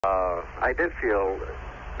I did feel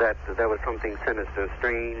that there was something sinister,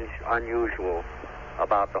 strange, unusual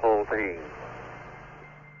about the whole thing.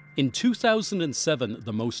 In 2007,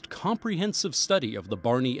 the most comprehensive study of the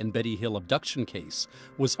Barney and Betty Hill abduction case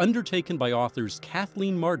was undertaken by authors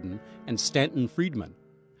Kathleen Marden and Stanton Friedman.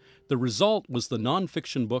 The result was the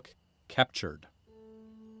nonfiction book, Captured.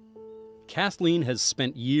 Kathleen has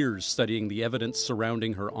spent years studying the evidence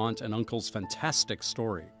surrounding her aunt and uncle's fantastic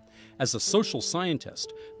story. As a social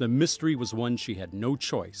scientist, the mystery was one she had no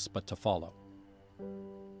choice but to follow.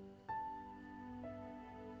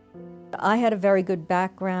 I had a very good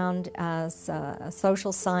background as a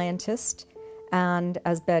social scientist and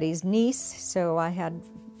as Betty's niece, so I had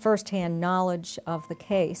firsthand knowledge of the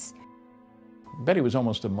case. Betty was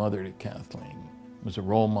almost a mother to Kathleen, was a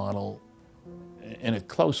role model in a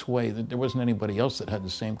close way that there wasn't anybody else that had the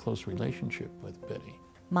same close relationship with Betty.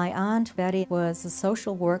 My Aunt Betty was a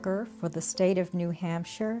social worker for the state of New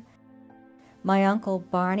Hampshire. My Uncle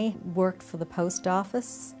Barney worked for the post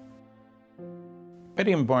office.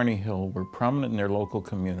 Betty and Barney Hill were prominent in their local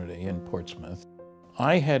community in Portsmouth.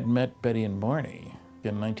 I had met Betty and Barney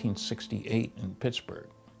in 1968 in Pittsburgh.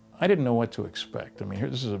 I didn't know what to expect. I mean,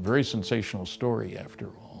 this is a very sensational story after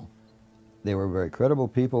all. They were very credible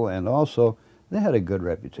people, and also they had a good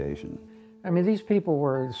reputation. I mean, these people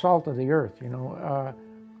were the salt of the earth, you know,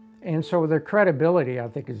 and so their credibility, I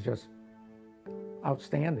think, is just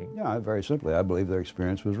outstanding. Yeah, very simply, I believe their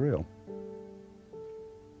experience was real.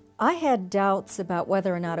 I had doubts about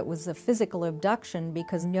whether or not it was a physical abduction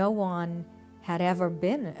because no one had ever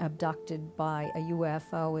been abducted by a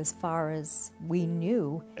UFO as far as we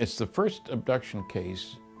knew. It's the first abduction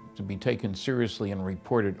case to be taken seriously and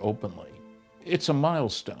reported openly. It's a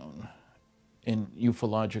milestone in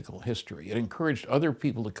ufological history. It encouraged other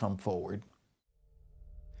people to come forward.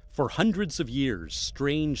 For hundreds of years,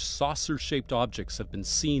 strange saucer-shaped objects have been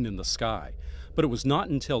seen in the sky, but it was not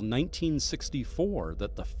until 1964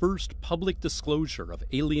 that the first public disclosure of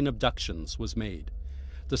alien abductions was made.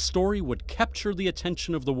 The story would capture the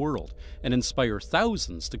attention of the world and inspire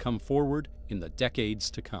thousands to come forward in the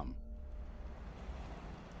decades to come.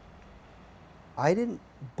 I didn't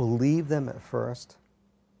believe them at first,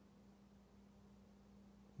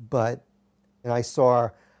 but I saw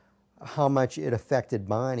how much it affected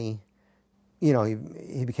Barney. You know,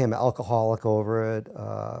 he became an alcoholic over it.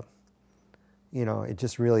 You know, it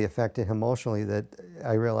just really affected him emotionally that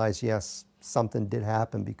I realized, yes, something did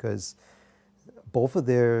happen because both of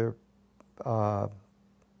their, you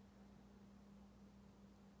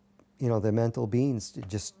know, their mental beings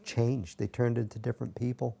just changed. They turned into different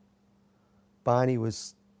people. Barney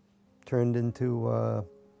was turned into a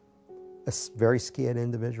very scared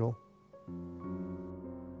individual.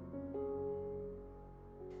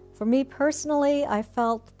 For me personally, I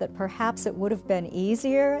felt that perhaps it would have been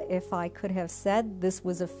easier if I could have said this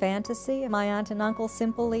was a fantasy. My aunt and uncle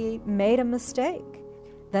simply made a mistake.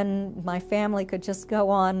 Then my family could just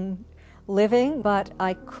go on living, but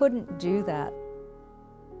I couldn't do that.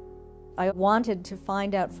 I wanted to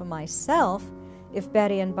find out for myself if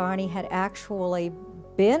Betty and Barney had actually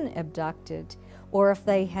been abducted or if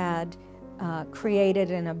they had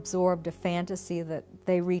created and absorbed a fantasy that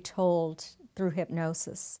they retold through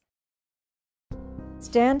hypnosis.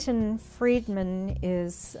 Stanton Friedman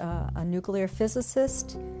is a nuclear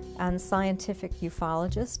physicist and scientific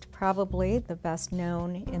ufologist, probably the best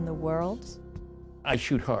known in the world. I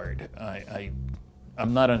shoot hard.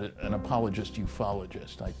 I'm not an apologist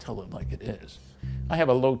ufologist. I tell it like it is. I have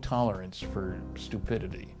a low tolerance for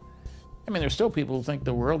stupidity. I mean, there's still people who think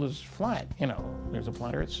the world is flat. You know, there's a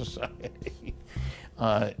flat Earth society.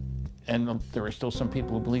 And there are still some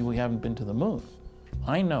people who believe we haven't been to the moon.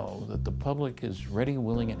 I know that the public is ready,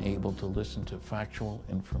 willing, and able to listen to factual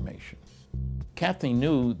information. Kathleen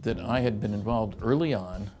knew that I had been involved early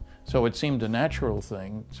on, so it seemed a natural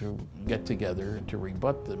thing to get together and to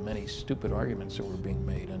rebut the many stupid arguments that were being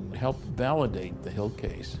made and help validate the Hill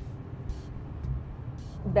case.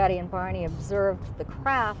 Betty and Barney observed the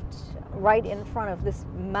craft right in front of this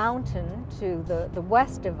mountain to the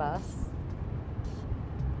west of us.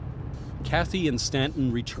 Kathy and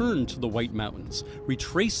Stanton returned to the White Mountains,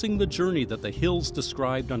 retracing the journey that the Hills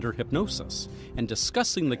described under hypnosis and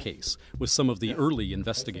discussing the case with some of the early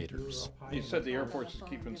investigators. He said the Air Force is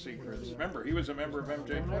keeping secrets. Remember, he was a member of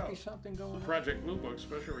MJ Project Blue Book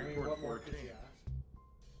Special Report 14.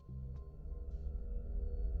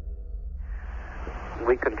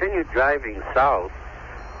 We continued driving south,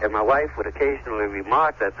 and my wife would occasionally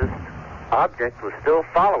remark that this object was still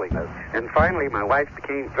following us. And finally, my wife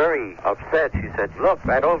became very upset. She said, "Look,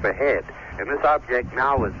 right overhead." And this object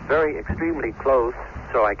now was very extremely close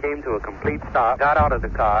So I came to a complete stop, got out of the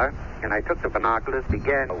car, and I took the binoculars,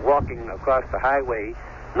 began walking across the highway,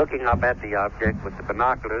 looking up at the object with the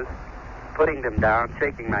binoculars, putting them down,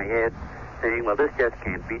 shaking my head, saying, well, this just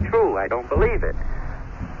can't be true. I don't believe it.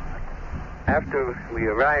 After we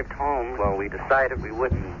arrived home, well, we decided we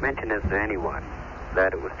wouldn't mention this to anyone,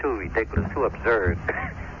 that it was too ridiculous, too absurd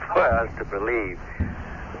for us to believe.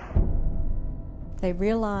 They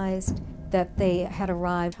realized that they had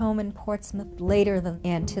arrived home in Portsmouth later than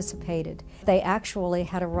anticipated. They actually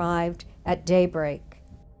had arrived at daybreak.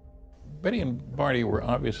 Betty and Barney were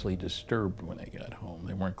obviously disturbed when they got home.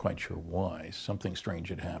 They weren't quite sure why. Something strange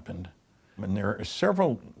had happened. And there are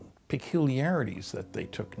several peculiarities that they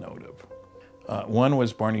took note of. One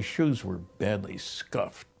was Barney's shoes were badly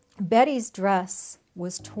scuffed. Betty's dress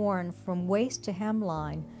was torn from waist to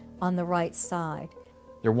hemline on the right side.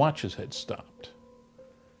 Their watches had stopped.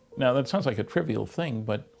 Now, that sounds like a trivial thing,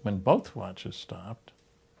 but when both watches stopped...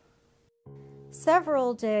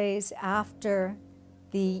 Several days after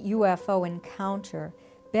the UFO encounter,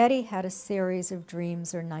 Betty had a series of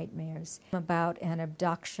dreams or nightmares about an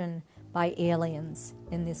abduction by aliens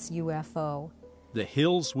in this UFO. The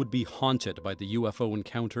Hills would be haunted by the UFO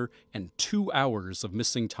encounter and 2 hours of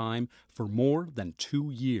missing time for more than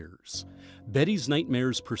 2 years. Betty's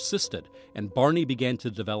nightmares persisted, and Barney began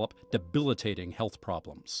to develop debilitating health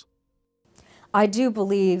problems. I do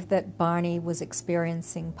believe that Barney was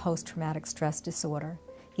experiencing post-traumatic stress disorder.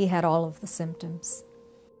 He had all of the symptoms.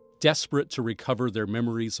 Desperate to recover their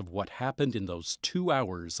memories of what happened in those 2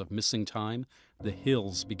 hours of missing time, the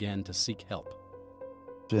Hills began to seek help.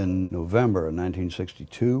 In November of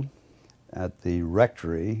 1962, at the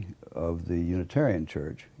rectory of the Unitarian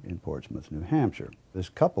Church in Portsmouth, New Hampshire, this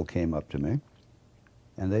couple came up to me,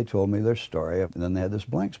 and they told me their story, and then they had this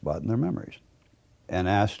blank spot in their memories, and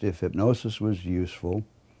asked if hypnosis was useful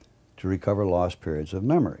to recover lost periods of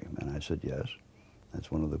memory. And I said yes.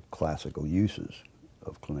 That's one of the classical uses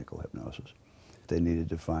of clinical hypnosis. They needed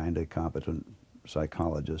to find a competent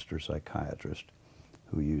psychologist or psychiatrist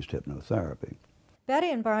who used hypnotherapy.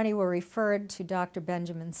 Betty and Barney were referred to Dr.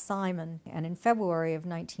 Benjamin Simon, and in February of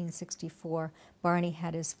 1964, Barney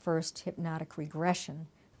had his first hypnotic regression.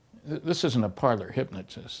 This isn't a parlor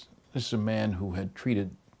hypnotist. This is a man who had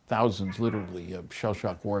treated thousands, literally, of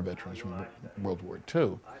shell-shock war veterans from World War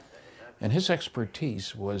II. And his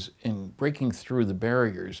expertise was in breaking through the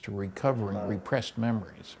barriers to recovering repressed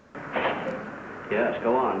memories. Yes,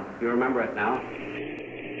 go on. You remember it now?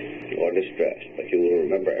 You are distressed, but you will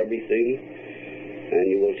remember everything, and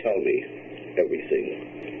you will tell me everything.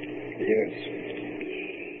 Yes.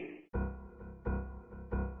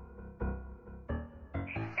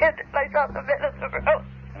 I saw the men in the road.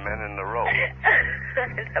 Men in the road?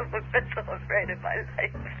 I've never been so afraid in my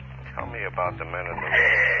life. Tell me about the men in the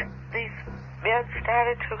road. These men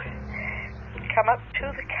started to come up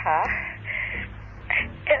to the car,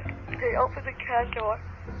 and they opened the car door.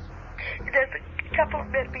 And there's a couple of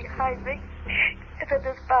men behind me, and then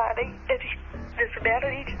there's Barney, and there's a man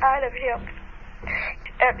on each side of him.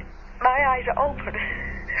 And my eyes are open.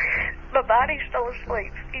 My body's still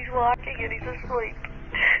asleep. He's walking and he's asleep.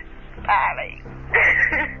 Barney.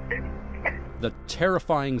 The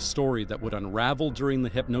terrifying story that would unravel during the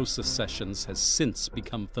hypnosis sessions has since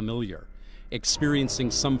become familiar.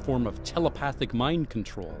 Experiencing some form of telepathic mind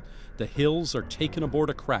control, the Hills are taken aboard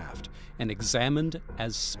a craft and examined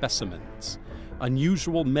as specimens.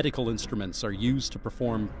 Unusual medical instruments are used to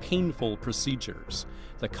perform painful procedures.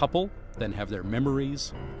 The couple then have their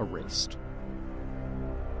memories erased.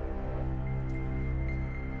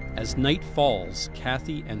 As night falls,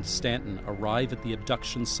 Kathy and Stanton arrive at the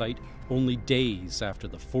abduction site only days after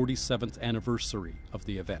the 47th anniversary of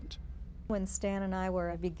the event. When Stan and I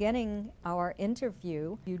were beginning our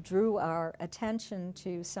interview, you drew our attention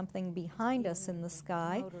to something behind us in the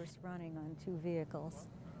sky. Motors running on 2 vehicles.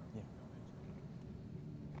 Yeah.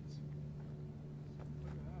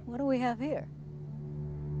 What do we have here?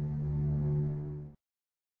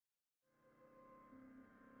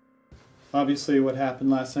 Obviously, what happened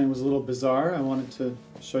last night was a little bizarre. I wanted to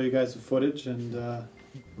show you guys the footage and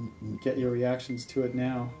get your reactions to it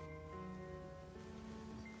now.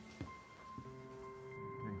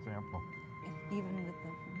 For example? Even with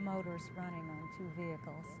the motors running on 2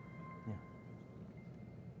 vehicles. Yeah.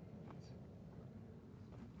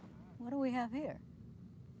 What do we have here?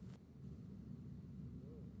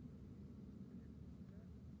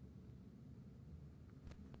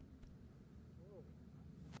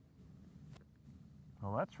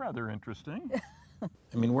 Well, that's rather interesting.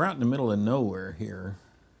 I mean, we're out in the middle of nowhere here.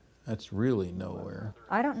 That's really nowhere.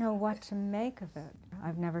 I don't know what to make of it.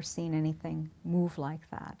 I've never seen anything move like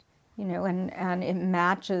that. You know, and it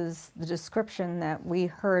matches the description that we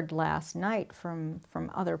heard last night from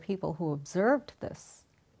other people who observed this.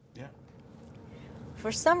 Yeah.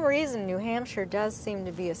 For some reason, New Hampshire does seem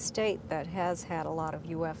to be a state that has had a lot of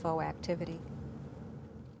UFO activity.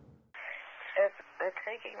 They're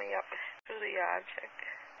taking me up to the object.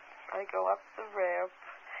 I go up the ramp.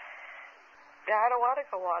 I don't want to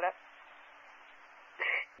go on it.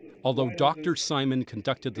 Although Dr. Simon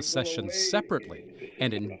conducted the sessions separately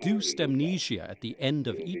and induced amnesia at the end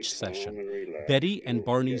of each session, Betty and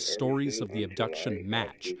Barney's stories of the abduction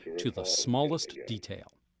match to the smallest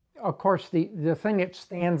detail. Of course, the thing that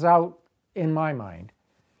stands out in my mind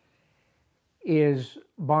is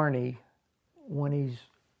Barney when he's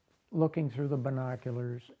looking through the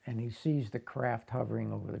binoculars and he sees the craft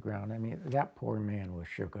hovering over the ground. I mean, that poor man was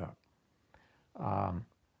shook up.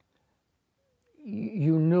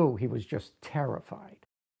 You knew he was just terrified.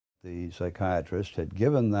 The psychiatrist had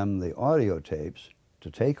given them the audio tapes to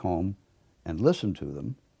take home and listen to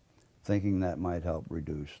them, thinking that might help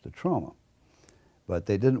reduce the trauma. But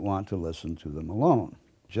they didn't want to listen to them alone.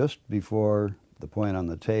 Just before the point on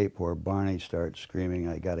the tape where Barney starts screaming,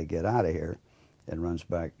 "I got to get out of here," and runs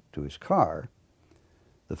back to his car,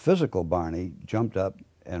 the physical Barney jumped up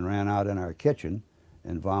and ran out in our kitchen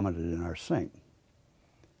and vomited in our sink.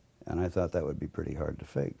 And I thought that would be pretty hard to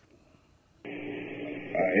fake. I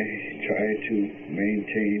try to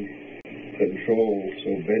maintain control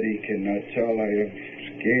so Betty cannot tell I am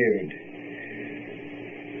scared.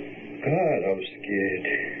 God, I'm scared.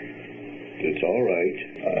 It's all right.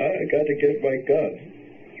 I got to get my gun.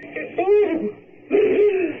 Oh!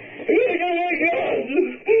 I got to get my gun!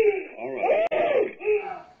 All right.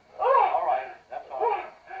 All right, that's all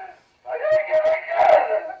right. I got to get my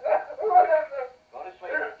gun! Go to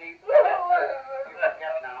sleep, Steve. You forget now. You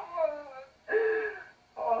forget it now.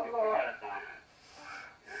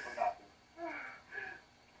 You've forgotten.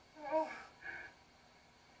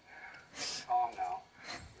 Calm now.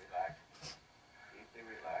 Relax. Deeply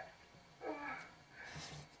relaxed.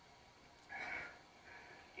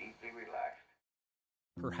 Deeply relaxed.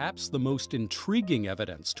 Perhaps the most intriguing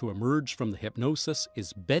evidence to emerge from the hypnosis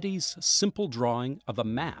is Betty's simple drawing of a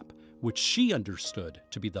map, which she understood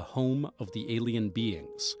to be the home of the alien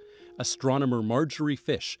beings. Astronomer Marjorie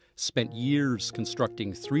Fish spent years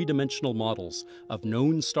constructing three-dimensional models of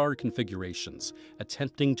known star configurations,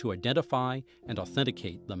 attempting to identify and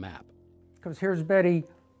authenticate the map. Because here's Betty,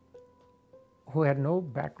 who had no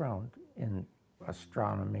background in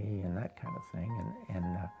astronomy and that kind of thing,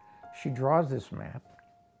 and she draws this map,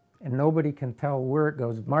 and nobody can tell where it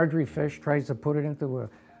goes. Marjorie Fish tries to put it into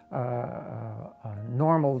a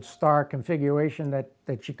normal star configuration that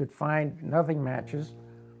she could find. Nothing matches.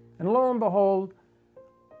 And lo and behold,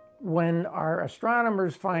 when our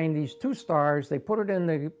astronomers find these two stars, they put it in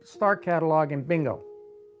the star catalog and bingo,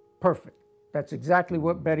 perfect. That's exactly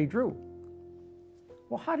what Betty drew.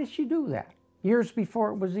 Well, how did she do that? Years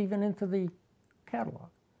before it was even into the catalog.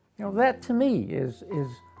 You know, that to me is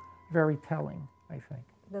very telling, I think.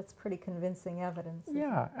 That's pretty convincing evidence.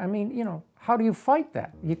 Yeah, I mean, you know, how do you fight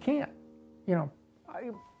that? You can't. You know,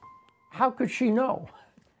 how could she know?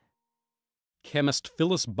 Chemist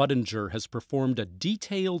Phyllis Budinger has performed a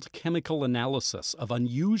detailed chemical analysis of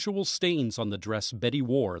unusual stains on the dress Betty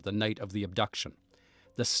wore the night of the abduction.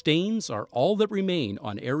 The stains are all that remain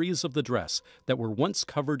on areas of the dress that were once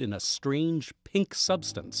covered in a strange pink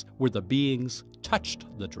substance where the beings touched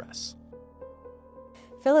the dress.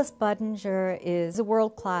 Phyllis Budinger is a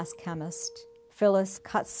world-class chemist. Phyllis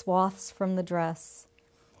cut swaths from the dress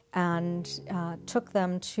and took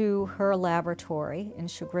them to her laboratory in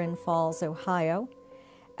Chagrin Falls, Ohio,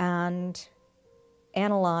 and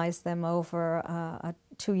analyzed them over a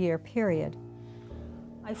 2-year period.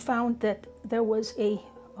 I found that there was a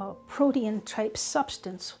protein-type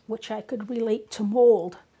substance which I could relate to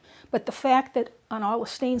mold. But the fact that on all the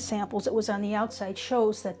stain samples it was on the outside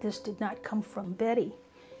shows that this did not come from Betty.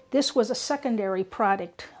 This was a secondary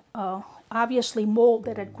product, obviously mold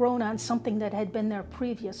that had grown on something that had been there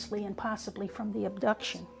previously and possibly from the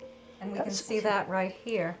abduction. And we can see that right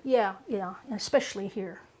here. Yeah, yeah, and especially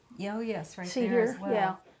here. Oh, yes, right see there here? as well.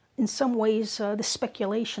 Yeah. In some ways, the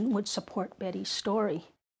speculation would support Betty's story.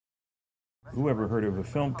 Whoever heard of a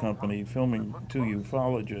film company filming two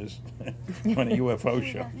ufologists when a UFO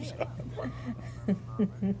shows up?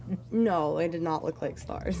 No, it did not look like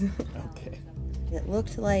stars. Okay. It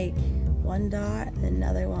looked like one dot,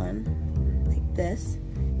 another one, like this,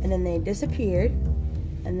 and then they disappeared,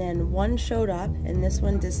 And then one showed up, and this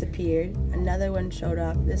one disappeared. Another one showed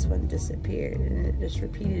up, this one disappeared, and it just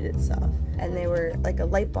repeated itself. And they were like a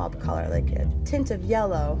light bulb color, like a tint of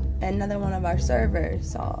yellow. And another one of our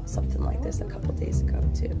servers saw something like this a couple days ago,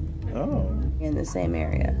 too. Oh. In the same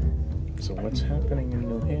area. So what's happening in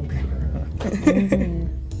New Hampshire?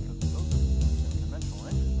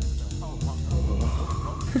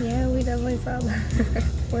 Yeah, we definitely saw that.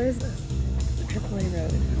 Where is this? AAA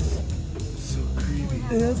Road. So creepy.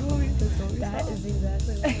 That is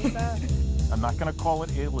exactly what we saw. I'm not going to call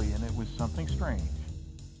it alien. It was something strange.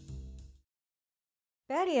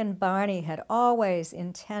 Betty and Barney had always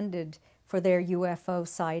intended for their UFO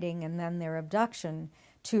sighting and then their abduction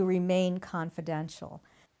to remain confidential.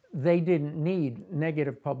 They didn't need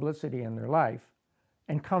negative publicity in their life.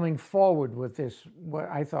 And coming forward with this, what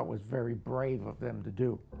I thought was very brave of them to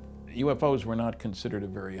do. UFOs were not considered a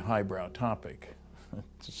very highbrow topic,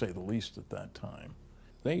 to say the least at that time.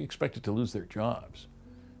 They expected to lose their jobs.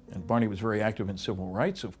 And Barney was very active in civil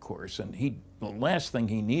rights, of course, and the last thing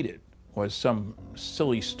he needed was some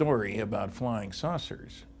silly story about flying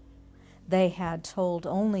saucers. They had told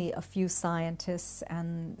only a few scientists,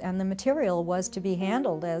 and the material was to be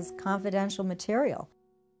handled as confidential material.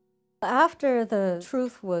 After the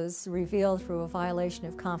truth was revealed through a violation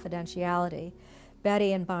of confidentiality,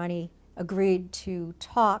 Betty and Barney agreed to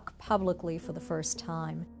talk publicly for the first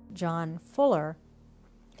time. John Fuller,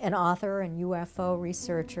 an author and UFO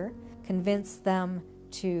researcher, convinced them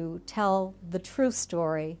to tell the true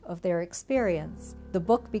story of their experience. The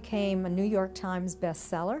book became a New York Times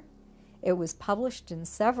bestseller. It was published in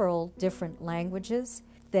several different languages.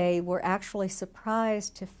 They were actually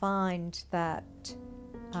surprised to find that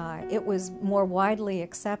it was more widely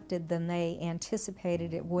accepted than they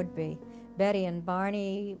anticipated it would be. Betty and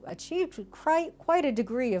Barney achieved quite a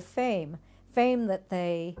degree of fame that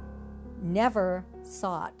they never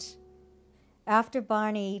sought. After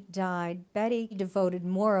Barney died, Betty devoted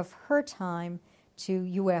more of her time to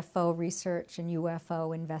UFO research and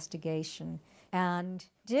UFO investigation, and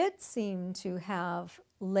did seem to have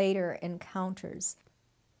later encounters.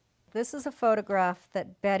 This is a photograph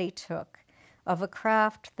that Betty took of a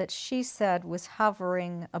craft that she said was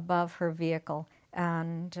hovering above her vehicle,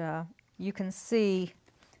 and you can see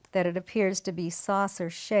that it appears to be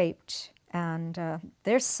saucer-shaped, and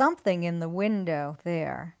there's something in the window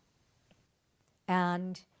there.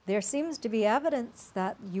 And there seems to be evidence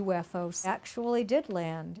that UFOs actually did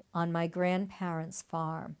land on my grandparents'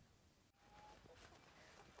 farm.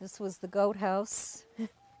 This was the goat house.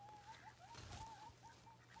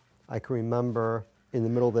 I can remember in the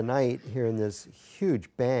middle of the night hearing this huge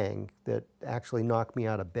bang that actually knocked me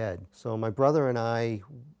out of bed. So my brother and I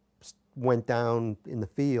went down in the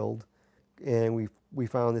field, and we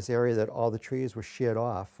found this area that all the trees were sheared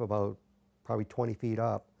off about probably 20 feet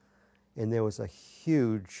up, and there was a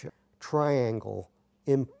huge triangle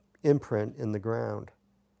imprint in the ground.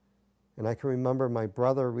 And I can remember my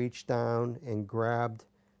brother reached down and grabbed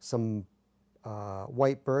some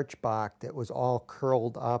white birch bark that was all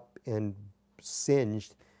curled up and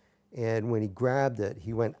singed, and when he grabbed it,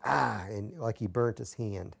 he went, ah, and like he burnt his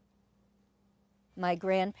hand. My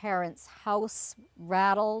grandparents' house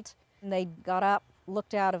rattled, and they got up,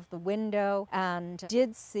 looked out of the window, and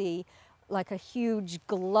did see like a huge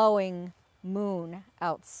glowing moon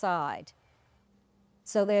outside.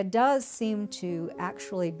 So there does seem to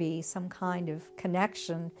actually be some kind of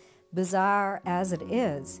connection, bizarre as it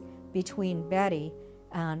is, between Betty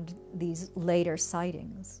and these later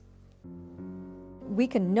sightings. We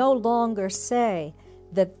can no longer say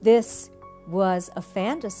that this was a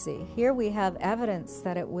fantasy. Here we have evidence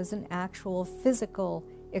that it was an actual physical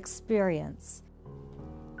experience.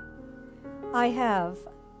 I have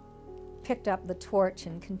picked up the torch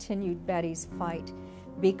and continued Betty's fight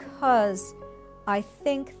because I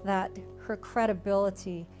think that her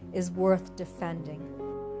credibility is worth defending.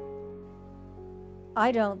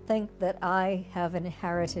 I don't think that I have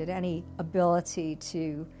inherited any ability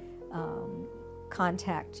to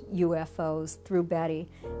contact UFOs through Betty,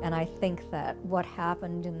 and I think that what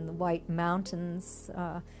happened in the White Mountains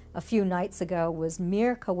a few nights ago was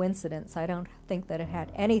mere coincidence. I don't think that it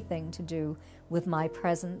had anything to do with my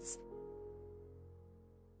presence.